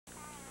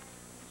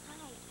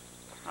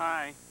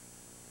Hi.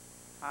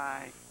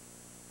 Hi.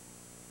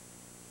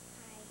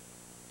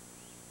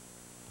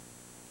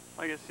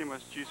 I can see how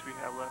much juice we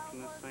have left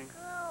in this thing.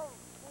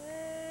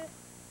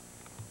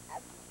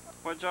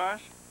 What,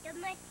 Josh? The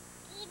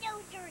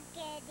mosquitoes are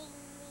getting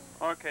me.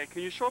 Okay,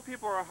 can you show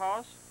people our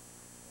house?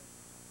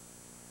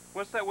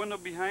 What's that window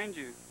behind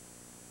you?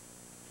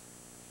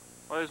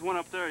 Oh, there's one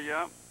up there,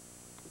 yep.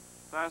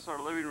 That's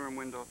our living room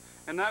window.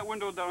 And that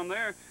window down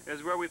there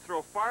is where we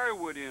throw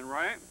firewood in,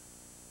 right?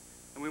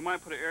 And we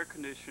might put an air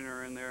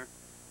conditioner in there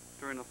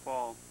during the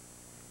fall.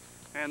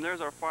 And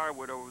there's our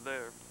firewood over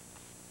there.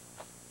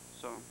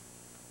 So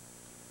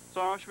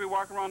should we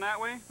walk around that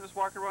way? Let's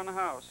walk around the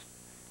house.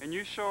 And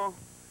you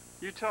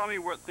tell me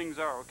what things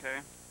are,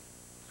 okay?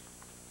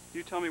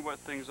 You tell me what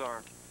things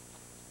are.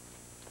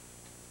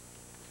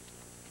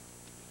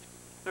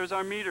 There's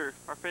our meter,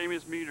 our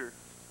famous meter.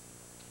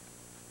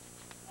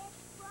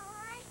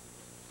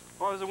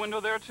 Oh, there's a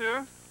window there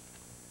too?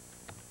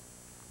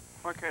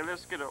 Okay,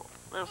 let's get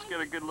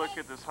a good look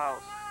at this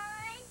house.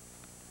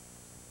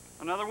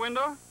 Another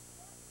window?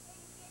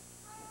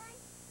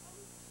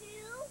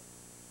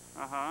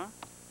 Uh-huh.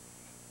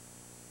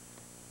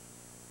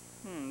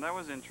 That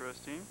was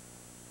interesting.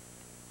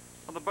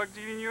 Are the bugs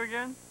eating you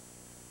again?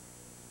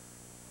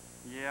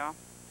 Yeah.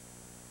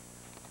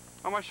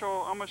 I'm gonna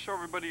show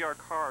everybody our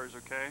cars,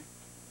 okay?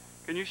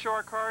 Can you show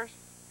our cars?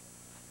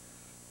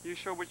 You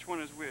show which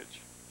one is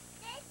which.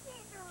 This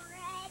is a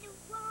red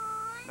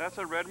one. That's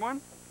a red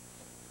one?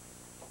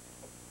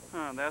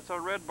 Huh, that's a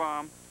red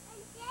bomb.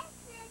 And this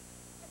is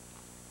the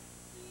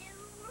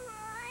blue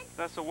one.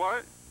 That's a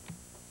what?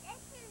 This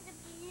is the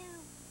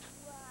blue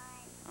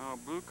one. Oh,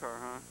 blue car,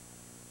 huh?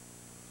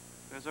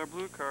 There's our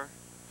blue car.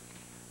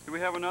 Do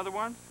we have another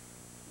one?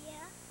 Yeah.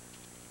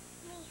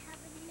 We have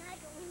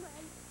another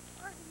one.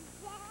 Or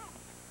that.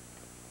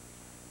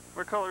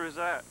 What color is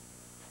that?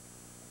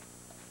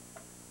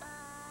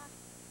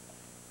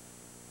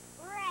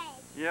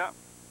 Red. Yeah.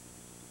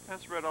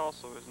 That's red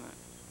also, isn't it?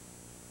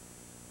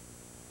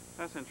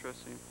 That's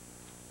interesting.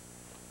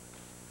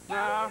 Those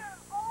are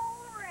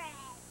all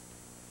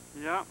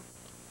red. Yeah.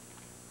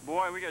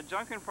 Boy, we got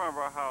junk in front of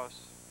our house.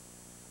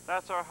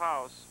 That's our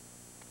house.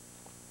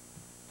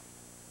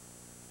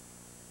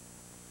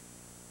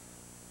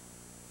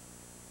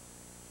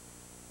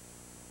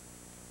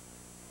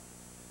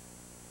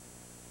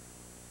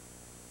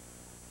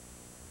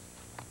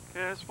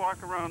 Okay, let's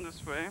walk around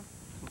this way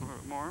a little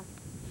bit more.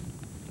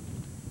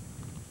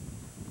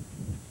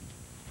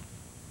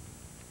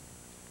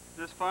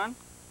 Is this fun?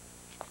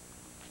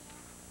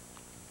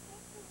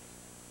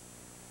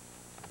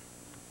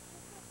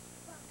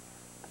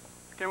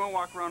 Okay, we'll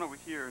walk around over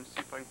here and see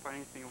if I can find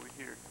anything over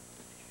here.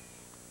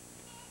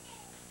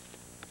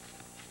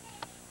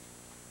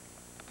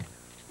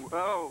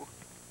 Whoa!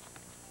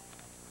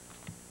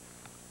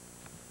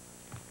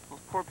 Those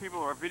poor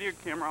people, our video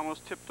camera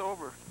almost tipped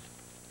over.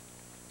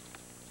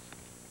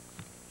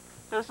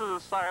 This is the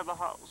side of the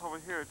house over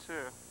here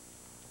too.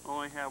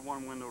 Only have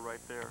one window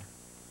right there.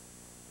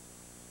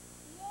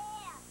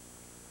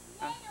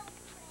 Yeah.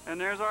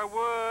 And there's our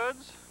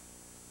woods.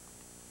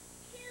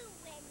 Two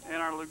windows.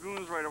 And our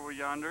lagoon's right over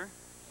yonder.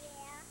 Yeah.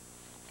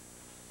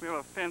 We have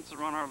a fence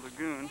around our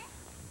lagoon.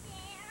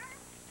 There.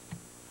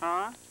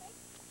 Huh?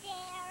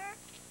 There.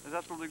 Is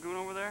that the lagoon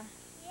over there?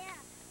 Yeah.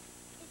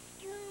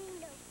 The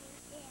lagoon over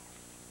there.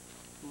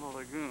 The little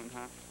lagoon,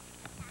 huh?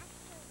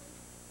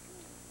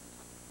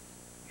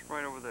 It's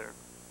right over there.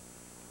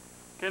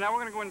 Okay, now we're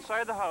going to go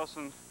inside the house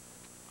and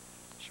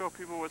show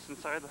people what's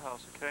inside the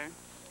house, okay?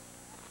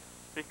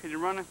 Hey, can you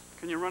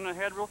run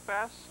ahead real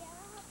fast? Yeah.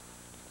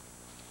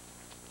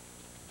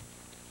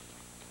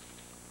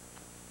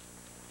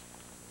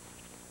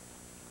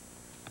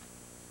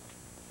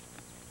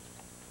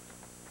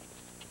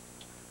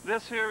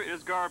 This here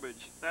is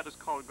garbage. That is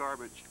called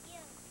garbage.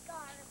 Yeah,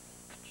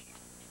 garbage.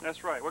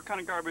 That's right. What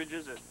kind of garbage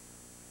is it?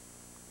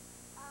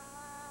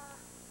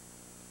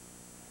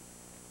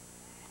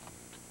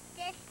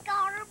 This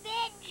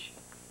garbage.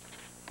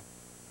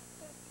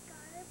 This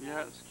garbage.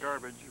 Yeah, it's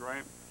garbage,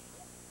 right?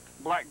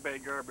 Black bay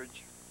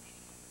garbage.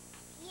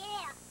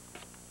 Yeah.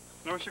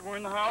 Now we should go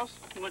in the house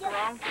and look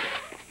around.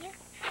 Yeah.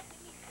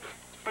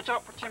 Watch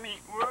out for Timmy.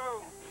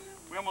 Whoa!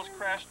 We almost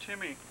crashed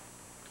Timmy.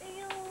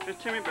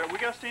 It's Timmy Bear. We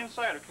gotta stay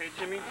inside, okay,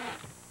 Timmy?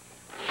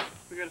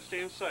 We gotta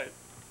stay inside.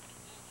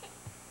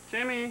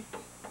 Timmy!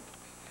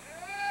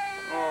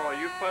 Oh, are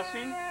you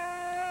fussing?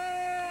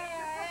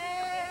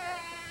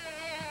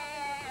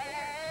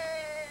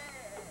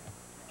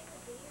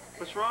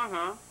 What's wrong,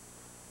 huh?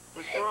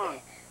 What's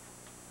wrong?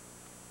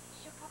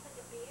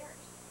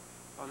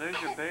 Oh,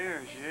 there's your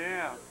bears,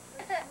 yeah.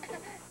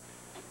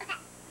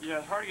 Yeah,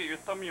 it's hard to get your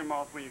thumb in your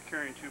mouth when you're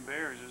carrying two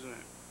bears, isn't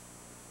it?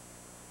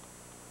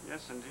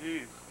 Yes,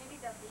 indeed. Maybe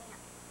they'll dance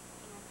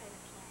and play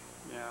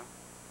the piano.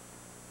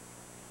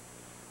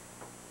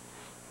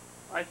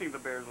 Yeah. I think the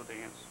bears will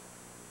dance.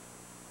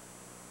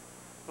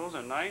 Those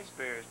are nice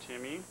bears,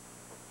 Timmy.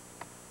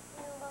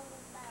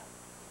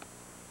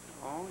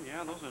 Oh,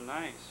 yeah, those are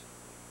nice.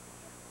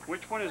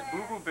 Which one is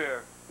Boo Boo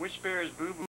Bear? Which bear is Boo Boo?